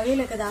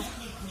 അവിയലൊക്കെ ഇതാ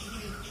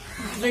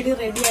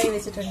റെഡിയായി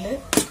വെച്ചിട്ടുണ്ട്.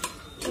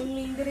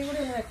 മീൻകറി കൂടി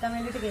ഒന്ന് വെക്കാൻ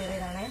വേണ്ടിയിട്ട്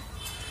കയറിയതാണേ.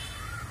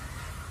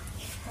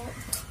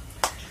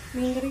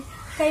 മീൻകറി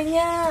കഴിഞ്ഞ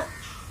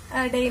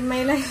ഡേ ഇൻ മൈ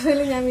ലൈഫിൽ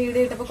ഞാൻ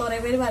വീഡിയോ ഇട്ടപ്പോൾ കുറേ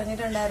പേര്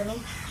പറഞ്ഞിട്ടുണ്ടായിരുന്നു,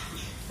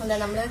 എന്താ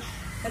നമ്മൾ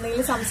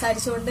എന്തെങ്കിലും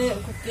സംസാരിച്ചുകൊണ്ട്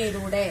കുക്ക്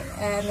ചെയ്തുകൂടെ,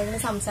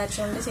 എന്തെങ്കിലും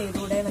സംസാരിച്ചുകൊണ്ട്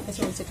ചെയ്തുകൂടെ എന്നൊക്കെ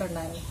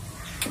ചോദിച്ചിട്ടുണ്ടായിരുന്നു.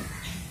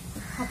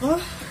 അപ്പോൾ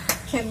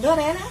എന്തു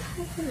പറയാനാ,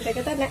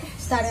 ഇതൊക്കെ തന്നെ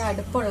ഇഷ്ടമാണ്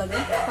അടുപ്പുള്ളത്.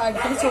 അപ്പോൾ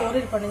അടുപ്പിൽ ചോറ്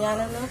ഇരിപ്പുണ്ട്.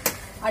 ഞാനൊന്ന്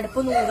അടുപ്പ്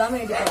നൂകാൻ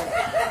വേണ്ടി പോയത്.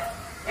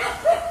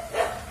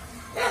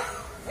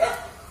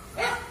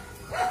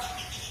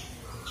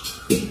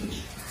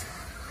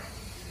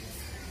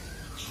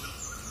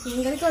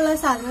 മീൻകറിക്കുള്ള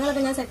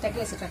സാധനങ്ങളൊക്കെ ഞാൻ സെറ്റാക്കി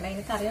വെച്ചിട്ടുണ്ട്.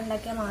 അതിന് കറി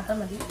ഉണ്ടാക്കിയാൽ മാത്രം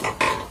മതി.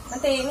 ഞാൻ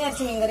തേങ്ങ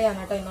അരച്ച മീൻകറിയാണ്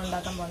കേട്ടോ ഇന്ന്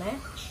ഉണ്ടാക്കാൻ പോണേ.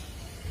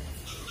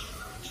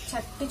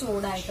 ചട്ടി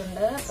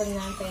ചൂടായിട്ടുണ്ട്. അപ്പം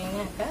ഞാൻ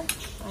തേങ്ങയൊക്കെ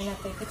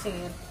അതിനകത്തേക്ക്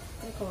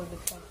ചേർത്ത്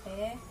കൊടുക്കട്ടെ.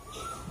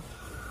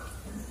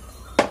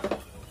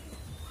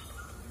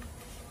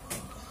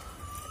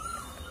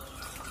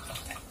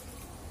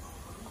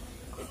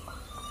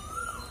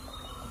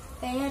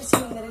 തേങ്ങ അരച്ച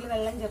മീൻകറിയിൽ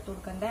വെള്ളം ചേർത്ത്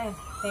കൊടുക്കണ്ടേ.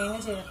 തേങ്ങ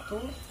ചേർത്തു.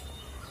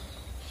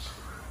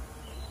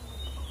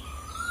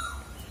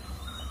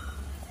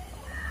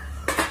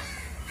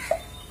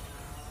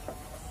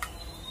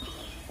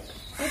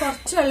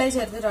 കുറച്ച് വെള്ളം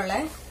ചേർത്തിട്ടുള്ളേ.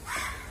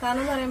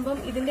 കാരണം എന്ന് പറയുമ്പം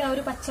ഇതിന്റെ ആ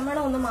ഒരു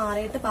പച്ചമണം ഒന്ന്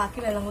മാറിയിട്ട് ബാക്കി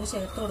വെള്ളം കൂടി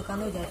ചേർത്ത്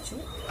കൊടുക്കാന്ന് വിചാരിച്ചു.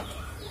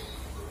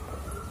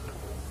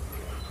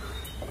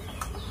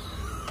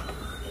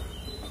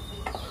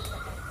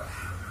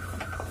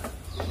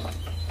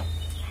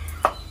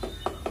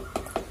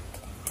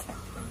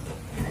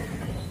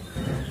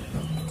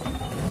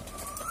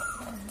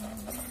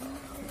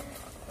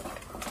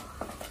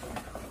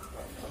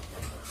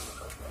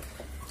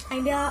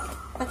 അതിന്റെ ആ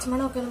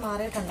പച്ചമണമൊക്കെ ഒന്ന്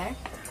മാറിയിട്ടുണ്ടേ.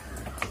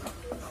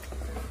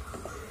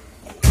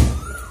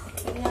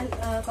 ഞാൻ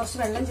കുറച്ച്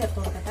വെള്ളം ചേർത്ത്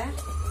കൊടുക്കട്ടെ.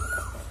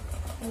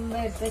 മുമ്പ്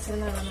എടുത്ത്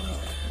വെച്ചിരുന്ന വെള്ളം തന്നെ.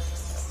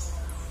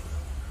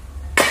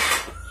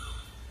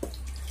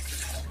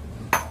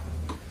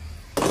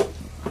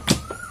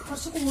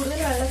 കുറച്ച് കൂടുതൽ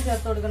വെള്ളം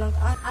ചേർത്ത് കൊടുക്കണം.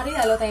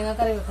 അറിയാലോ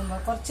തേങ്ങാക്കറി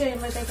വെക്കുമ്പോൾ കുറച്ച്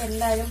കഴിയുമ്പോഴത്തേക്ക്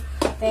എന്തായാലും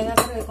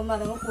തേങ്ങാക്കറി വെക്കുമ്പോൾ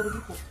അതങ്ങ്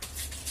കുറുകിപ്പോവും.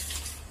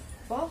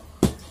 അപ്പോൾ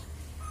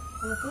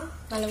നമുക്ക്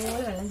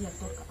നല്ലപോലെ വെള്ളം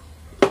ചേർത്ത് കൊടുക്കാം.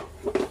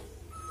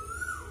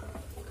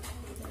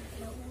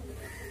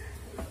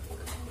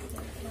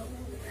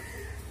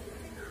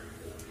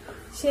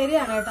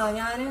 ശരിയാണ് കേട്ടോ.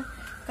 ഞാൻ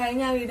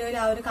കഴിഞ്ഞ ആ വീഡിയോയിൽ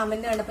ആ ഒരു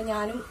കമന്റ് കണ്ടപ്പോൾ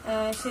ഞാനും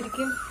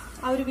ശരിക്കും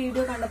ആ ഒരു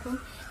വീഡിയോ കണ്ടപ്പം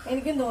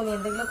എനിക്കും തോന്നി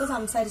എന്തെങ്കിലുമൊക്കെ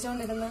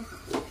സംസാരിച്ചുകൊണ്ടിരുന്ന്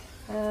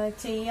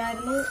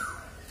ചെയ്യായിരുന്നു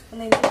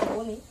എന്ന് എനിക്ക്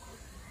തോന്നി.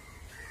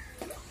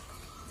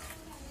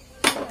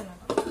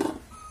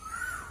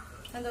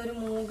 എന്താ ഒരു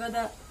മൂകത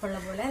ഉള്ള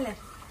പോലെ അല്ലേ.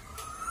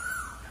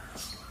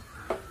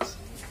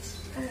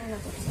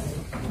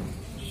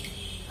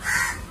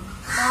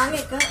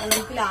 മാങ്ങയൊക്കെ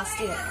നമുക്ക് ലാസ്റ്റ്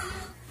ചെയ്യാം.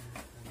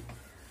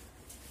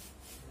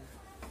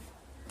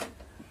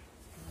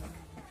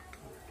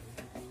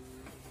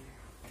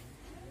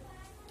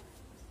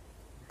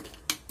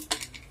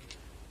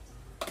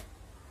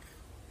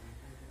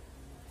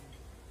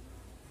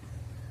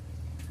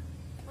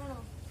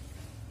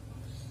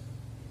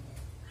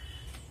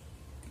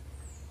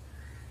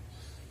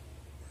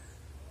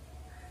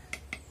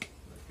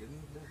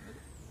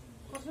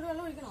 കുറച്ചുകൂടി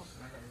വെള്ളം ഒഴിക്കണോ?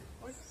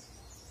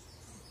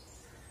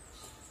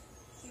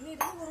 പിന്നെ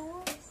ഇരുന്ന് കുറവോ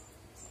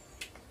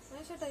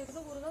ചേട്ടാ,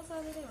 ഇരുന്ന് കുറുകാൻ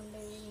സാധ്യതയുണ്ട്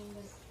ഈ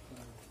മീൻകറി.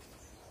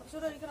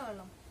 കുറച്ചുകൂടി ഒഴിക്കണോ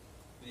വെള്ളം?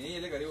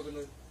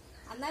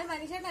 എന്നാലും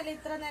മനുഷ്യട്ടല്ലേ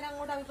ഇത്ര നേരം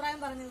അങ്ങോട്ട് അഭിപ്രായം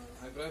പറഞ്ഞത്.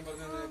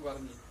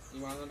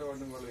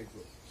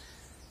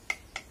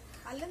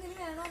 അല്ല നിന്നെ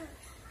വേണോ?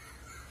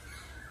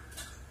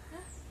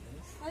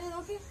 അതെ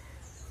നോക്കി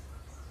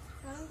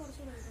വെള്ളം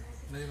കുറച്ചുകൂടി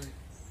ഒഴിക്കണം.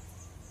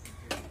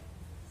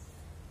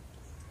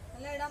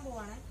 എല്ലാം ഇടാൻ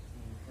പോവാണേ.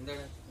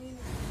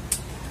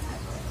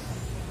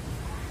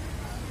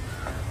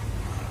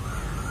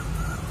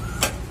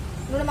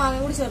 ഇവിടെ മാങ്ങ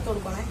കൂടി ചേർത്ത്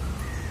കൊടുക്കണേ.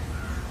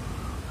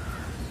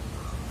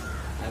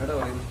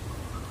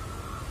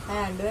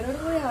 രണ്ടുപേരോട്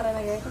കൂടി പറയണ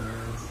കേട്ടോ.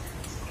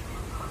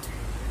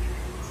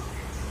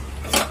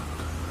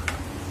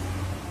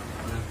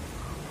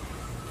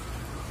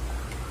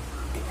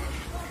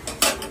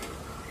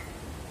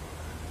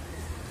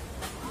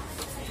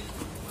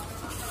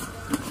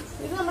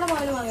 ഇത് നമ്മുടെ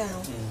മകന്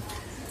മാങ്ങയാണോ?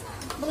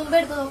 അപ്പൊ മുമ്പേ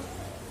എടുത്തതോ?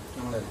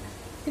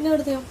 പിന്നെ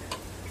എടുത്തോ?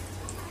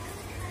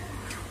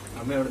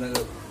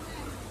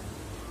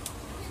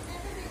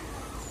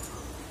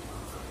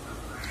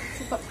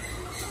 എളുപ്പം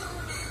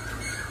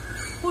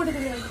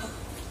കൂട്ടത്തിൽ എളുപ്പം.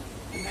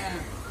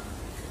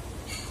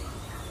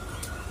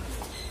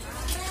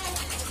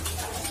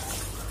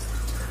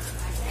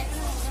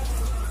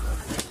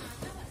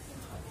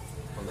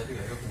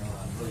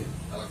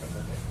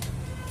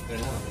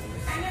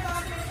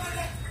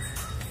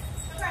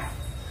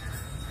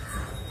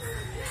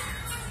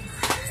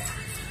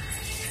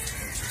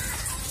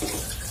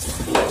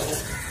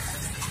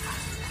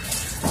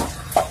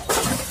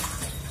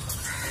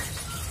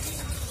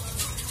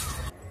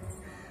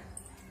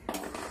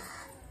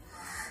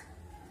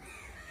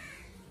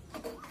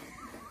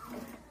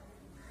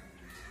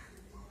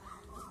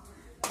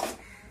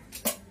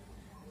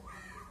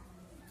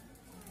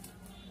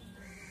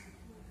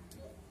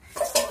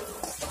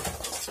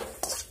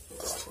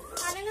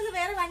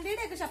 വേറെ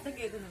വണ്ടിയുടെ ഒക്കെ ശബ്ദം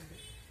കേൾക്കുന്നുണ്ട്.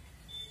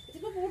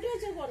 ഇതിപ്പോ പൂട്ടി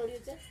വെച്ചാ പോണോടി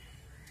വെച്ച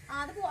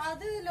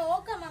അത്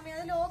ലോക്കാ മമ്മി.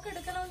 അത് ലോക്ക്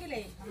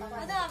എടുക്കണമെങ്കിലേ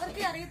അത്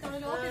അവർക്കേ അറിയത്തുള്ളൂ.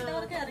 ലോക്ക്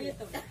ഇട്ടവർക്കേ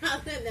അറിയത്തുള്ളൂ.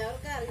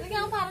 എനിക്ക്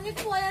അവൻ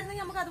പറഞ്ഞിട്ട്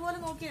പോയായിരുന്നെങ്കിൽ നമുക്ക് അതുപോലെ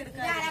നോക്കി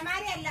എടുക്കാം.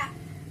 അലമാരയല്ല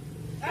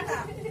കേട്ടോ,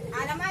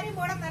 അലമാരി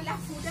പോടത്തല്ല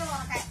പൂജ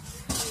തുറക്കാൻ.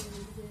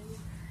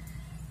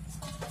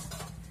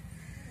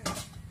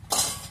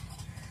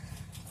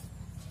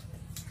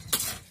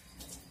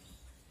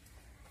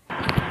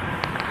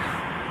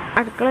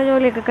 അടുക്കള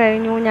ജോലിയൊക്കെ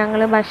കഴിഞ്ഞു.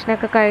 ഞങ്ങൾ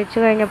ഭക്ഷണമൊക്കെ കഴിച്ചു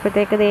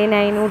കഴിഞ്ഞപ്പോഴത്തേക്ക് ദേ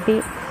നൈനൂട്ടി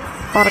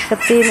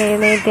ഉറക്കത്തിൽ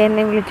എഴുന്നേറ്റ്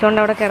എന്നെ വിളിച്ചുകൊണ്ട്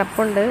അവിടെ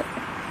കിടപ്പുണ്ട്.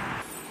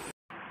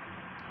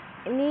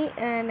 ഇനി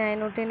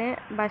നൈനൂട്ടിനെ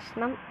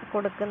ഭക്ഷണം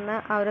കൊടുക്കുന്ന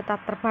ആ ഒരു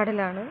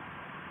തത്രപ്പാടിലാണ്.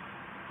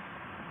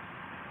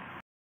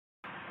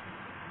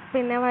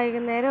 പിന്നെ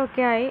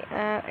വൈകുന്നേരമൊക്കെ ആയി.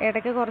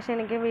 ഇടയ്ക്ക് കുറച്ച്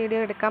എനിക്ക്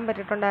വീഡിയോ എടുക്കാൻ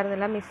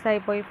പറ്റിയിട്ടുണ്ടായിരുന്നില്ല,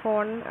 മിസ്സായിപ്പോയി.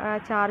 ഫോൺ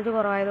ചാർജ്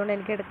കുറവായതുകൊണ്ട്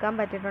എനിക്ക് എടുക്കാൻ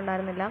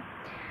പറ്റിയിട്ടുണ്ടായിരുന്നില്ല.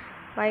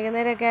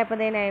 വൈകുന്നേരമൊക്കെ ആയപ്പോൾ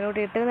ദേ നൈനൂട്ടി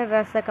ഇട്ടിരുന്ന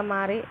ഡ്രസ്സൊക്കെ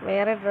മാറി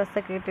വേറെ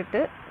ഡ്രസ്സൊക്കെ ഇട്ടിട്ട്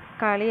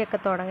കളിയൊക്കെ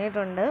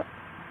തുടങ്ങിയിട്ടുണ്ട്.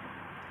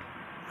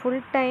 ഫുൾ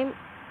ടൈം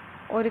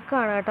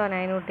ഒരുക്കമാണ് കേട്ടോ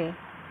നൈനൂട്ടി.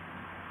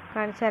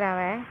 കാണിച്ചു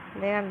തരാവേ.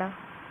 ഇതേ കണ്ടോ,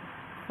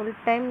 ഫുൾ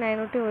ടൈം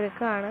നൈനൂട്ടി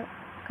ഒരുക്കമാണ്.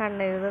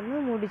 കണ്ണെഴുതുന്നു,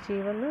 മുടി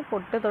ചീവുന്നു,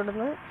 പൊട്ട്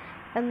തൊടുന്നു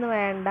എന്ന്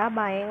വേണ്ട,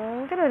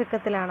 ഭയങ്കര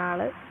ഒരുക്കത്തിലാണ്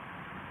ആള്.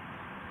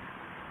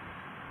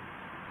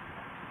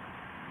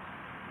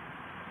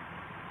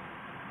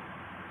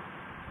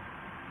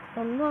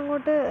 ഒന്നും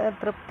അങ്ങോട്ട്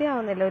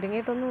തൃപ്തിയാവുന്നില്ല,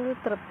 ഒരുങ്ങിയിട്ടൊന്നും ഒരു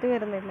തൃപ്തി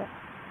വരുന്നില്ല.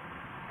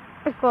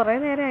 കുറേ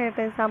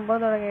നേരമായിട്ട് സംഭവം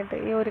തുടങ്ങിയിട്ട്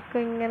ഈ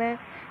ഒരുക്കം ഇങ്ങനെ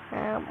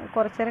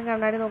കുറച്ചു നേരം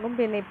കണ്ണാടി നോക്കും,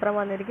 പിന്നെ ഇപ്പുറം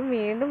വന്നിരിക്കും,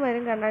 വീണ്ടും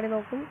വരും കണ്ണാടി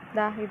നോക്കും.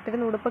 ദാ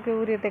ഇട്ടിരുന്ന് ഉടുപ്പൊക്കെ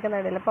ഊരി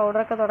ഇട്ടേക്കുന്നില്ല,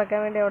 പൗഡറൊക്കെ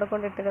തുടക്കാൻ വേണ്ടി അവിടെ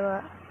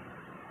കൊണ്ടിട്ടിരുന്നതാണ്.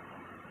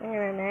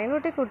 അങ്ങനെ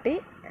നൈനൂട്ടി കുട്ടി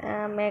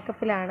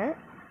മേക്കപ്പിലാണ്.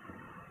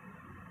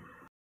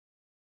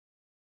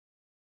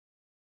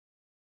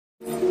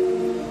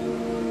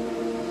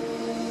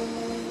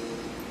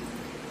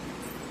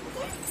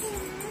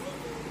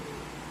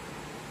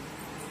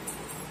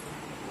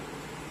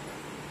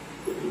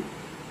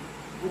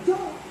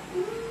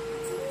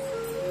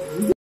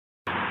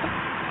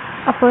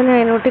 അപ്പോൾ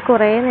നൈനൂട്ടി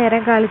കുറേ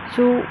നേരം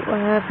കളിച്ചു,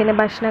 പിന്നെ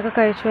ഭക്ഷണമൊക്കെ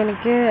കഴിച്ചു.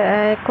 എനിക്ക്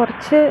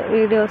കുറച്ച്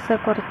വീഡിയോസ്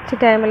കുറച്ച്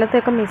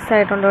ടൈമിലത്തേക്ക്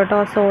മിസ്സായിട്ടുണ്ട് കേട്ടോ,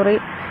 സോറി.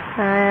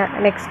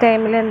 നെക്സ്റ്റ്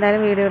ടൈമിൽ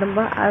എന്തായാലും വീഡിയോ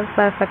ഇടുമ്പോൾ അത്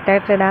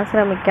പെർഫെക്റ്റായിട്ട് ഇടാൻ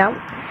ശ്രമിക്കാം.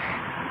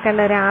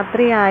 കണ്ട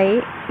രാത്രിയായി.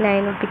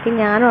 നൈനൂട്ടിക്ക്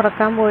ഞാൻ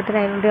ഉറക്കാൻ പോയിട്ട്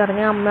നൈനൂട്ടി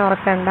പറഞ്ഞു അമ്മ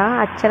ഉറക്കണ്ട,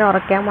 അച്ഛൻ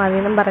ഉറക്കാൻ മതി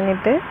എന്നും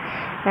പറഞ്ഞിട്ട്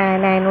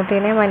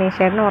നൈനൂട്ടീനെ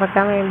മനീഷേട്ടനെ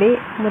ഉറക്കാൻ വേണ്ടി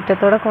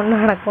മുറ്റത്തൂടെ കൊണ്ട്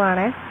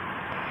നടക്കുവാണ്.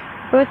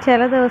 ഇപ്പോൾ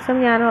ചില ദിവസം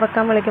ഞാൻ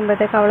ഉറക്കാൻ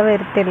വിളിക്കുമ്പോഴത്തേക്ക് അവൾ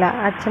വരത്തില്ല,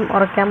 അച്ഛൻ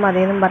ഉറക്കാൻ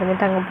മതിയെന്നും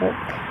പറഞ്ഞിട്ട് അങ്ങ് പോവും.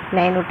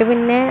 നൈനൂട്ടി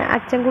പിന്നെ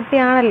അച്ഛൻ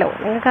കുട്ടിയാണല്ലോ,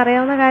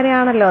 നിങ്ങൾക്കറിയാവുന്ന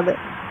കാര്യമാണല്ലോ അത്.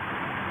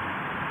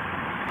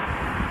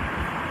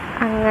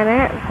 അങ്ങനെ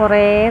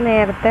കുറേ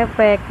നേരത്തെ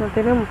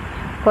പ്രയത്നത്തിനും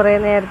കുറേ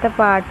നേരത്തെ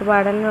പാട്ട്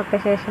പാടലിനും ഒക്കെ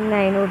ശേഷം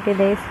നൈനൂട്ടി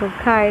ഇതേ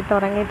സുഖമായിട്ട്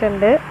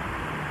ഉറങ്ങിയിട്ടുണ്ട്.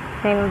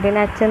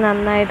 നൈനൂട്ടീനെ അച്ഛൻ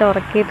നന്നായിട്ട്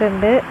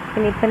ഉറക്കിയിട്ടുണ്ട്.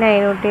 ഇനിയിപ്പോൾ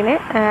നൈനൂട്ടീനെ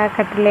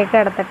കട്ടിലേക്ക്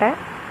കിടത്തട്ടെ.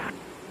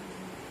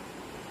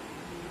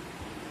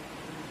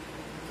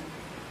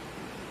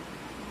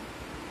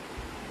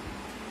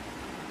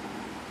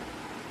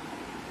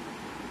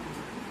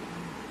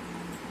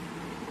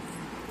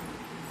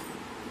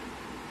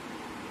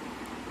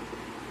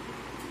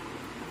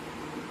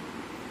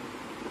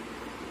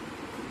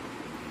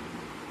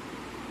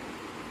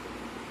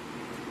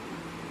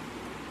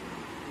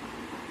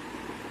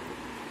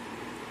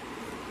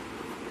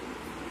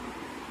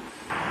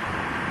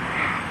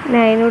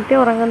 നൈനൂട്ടി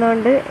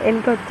ഉറങ്ങുന്നതുകൊണ്ട്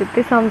എനിക്ക്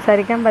ഒച്ചത്തിൽ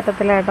സംസാരിക്കാൻ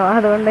പറ്റത്തില്ല കേട്ടോ,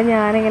 അതുകൊണ്ട്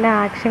ഞാനിങ്ങനെ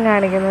ആക്ഷൻ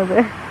കാണിക്കുന്നത്.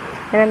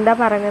 ഞാൻ എന്താ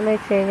പറഞ്ഞതെന്ന്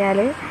വെച്ച് കഴിഞ്ഞാൽ,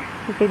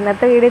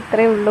 ഇന്നത്തെ വീഡിയോ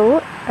ഇത്രയേ ഉള്ളൂ.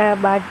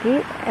 ബാക്കി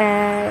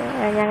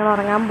ഞങ്ങൾ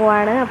ഉറങ്ങാൻ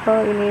പോവാണ്. അപ്പോൾ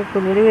ഇനി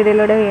പുതിയൊരു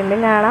വീഡിയോയിലൂടെ വീണ്ടും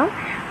കാണാം.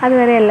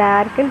 അതുവരെ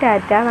എല്ലാവർക്കും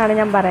ടാറ്റ എന്നാണ്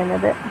ഞാൻ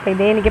പറയുന്നത്. അപ്പോൾ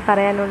ഇതേ എനിക്ക്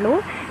പറയാനുള്ളൂ.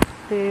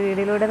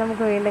 വീഡിയോയിലൂടെ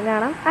നമുക്ക് വീണ്ടും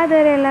കാണാം.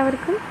 അതുവരെ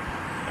എല്ലാവർക്കും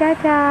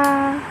ടാറ്റ.